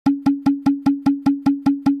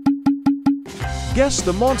Guess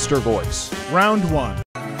the monster voice. Round 1.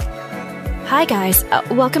 Hi guys,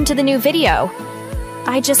 welcome to the new video.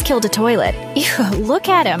 I just killed a toilet. Ew, look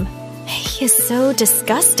at him. He is so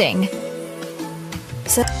disgusting.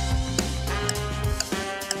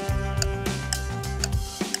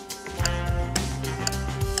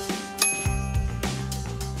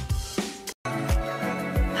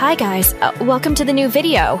 Hi guys, welcome to the new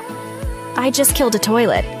video. I just killed a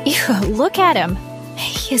toilet. Ew, look at him.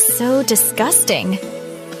 He is so disgusting.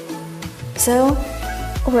 So,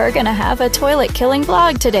 we're gonna have a toilet killing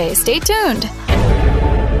vlog today. Stay tuned.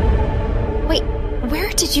 Wait, where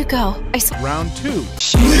did you go? Round 2.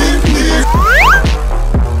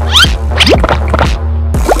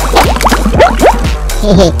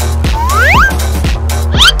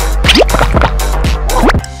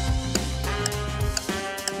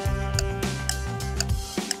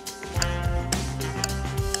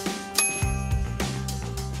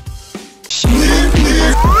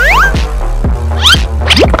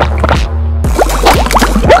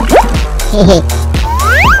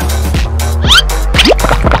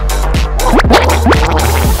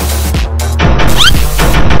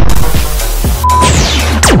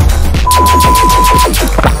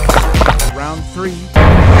 Round 3.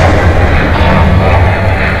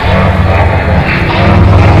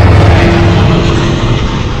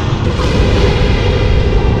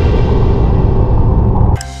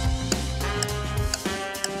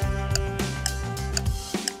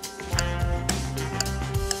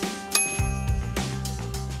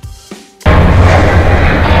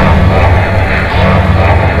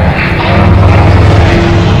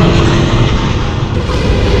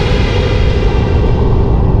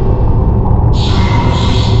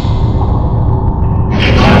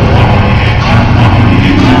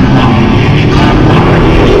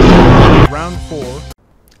 Round 4.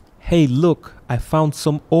 Hey, look, I found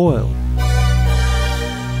some oil.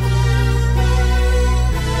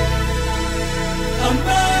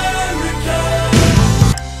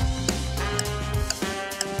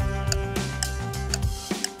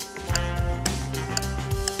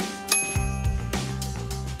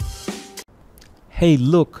 Hey,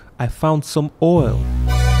 look, I found some oil.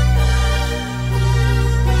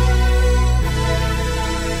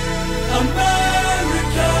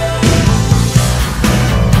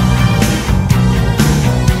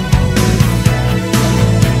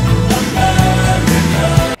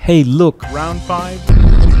 Hey, look. Round 5.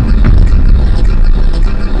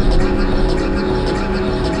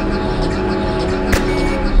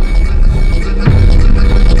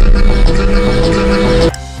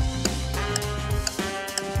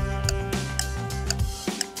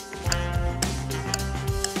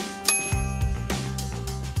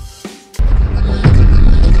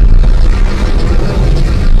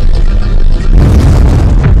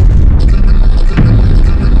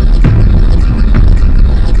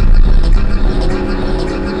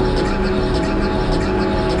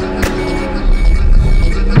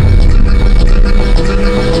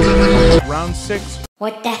 Round 6.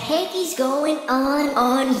 What the heck is going on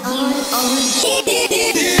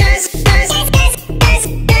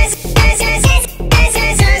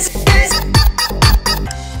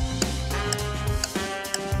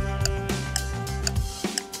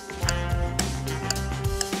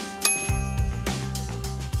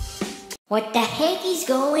What the heck is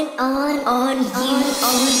going on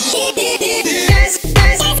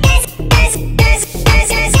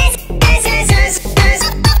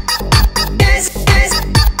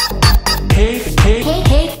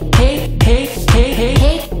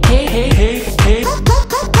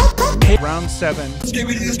Round 7.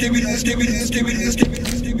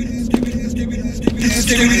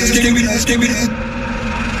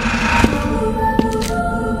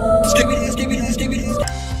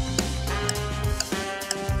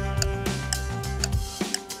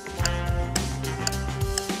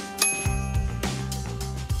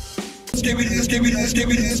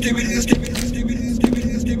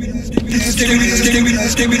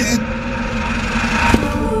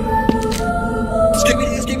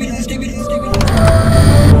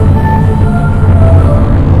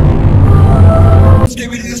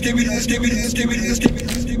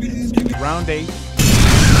 Round 8.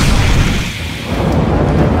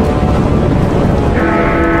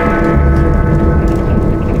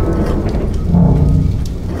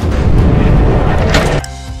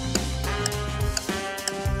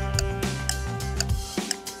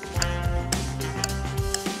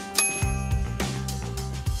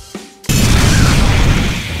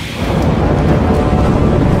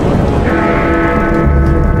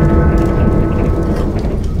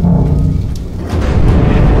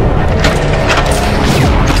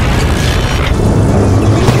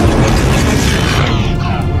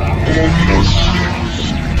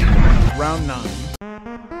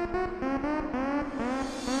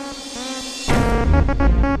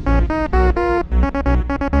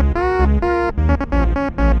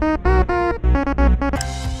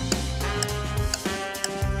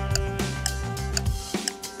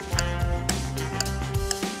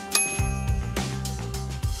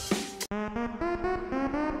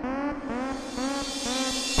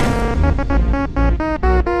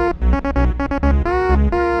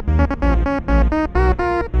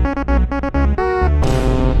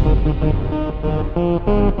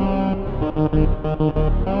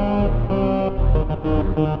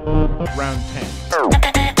 Round 10.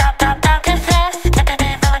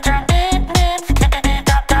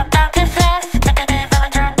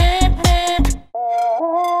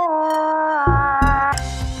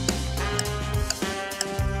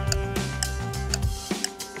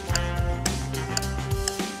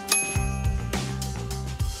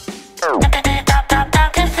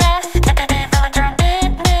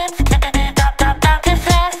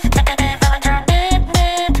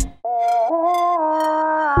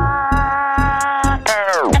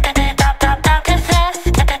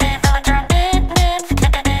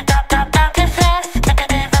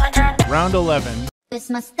 Round 11. Cause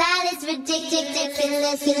my style is ridiculous.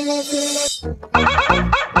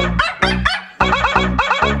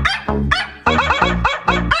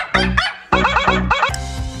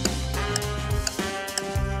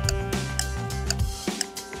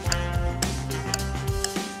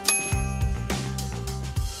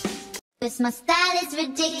 Cause my style is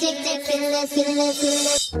ridiculous.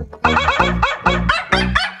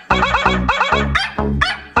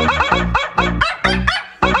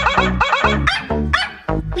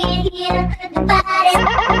 We're here to put the body.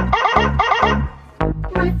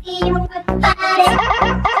 Wanna see you put the body.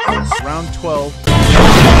 Round 12.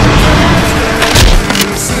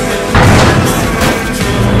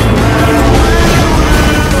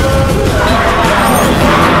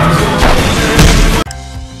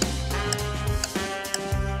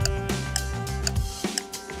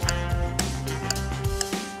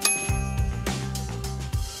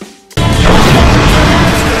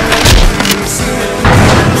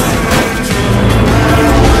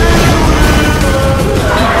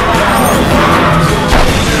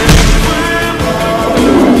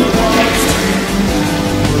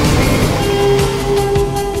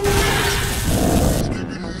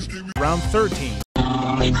 Round 13.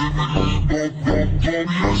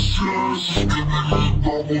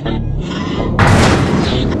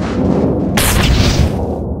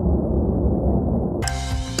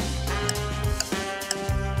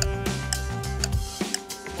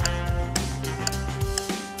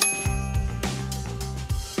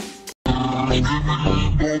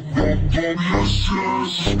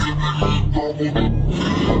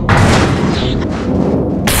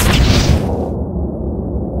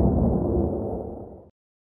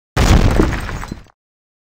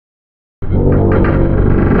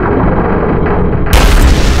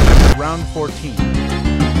 Round 14.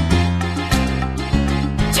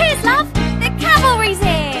 Cheers, love! The cavalry's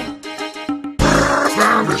here!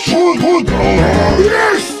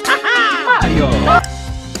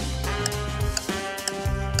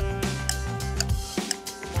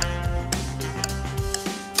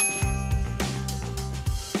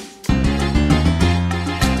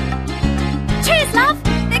 Cheers, love!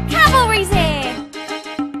 The cavalry's here!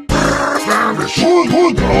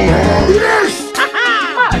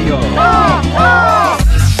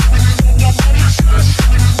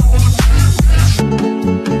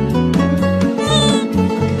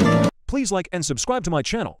 Please like and subscribe to my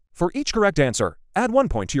channel. For each correct answer, add 1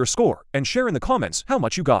 point to your score and share in the comments how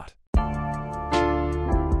much you got.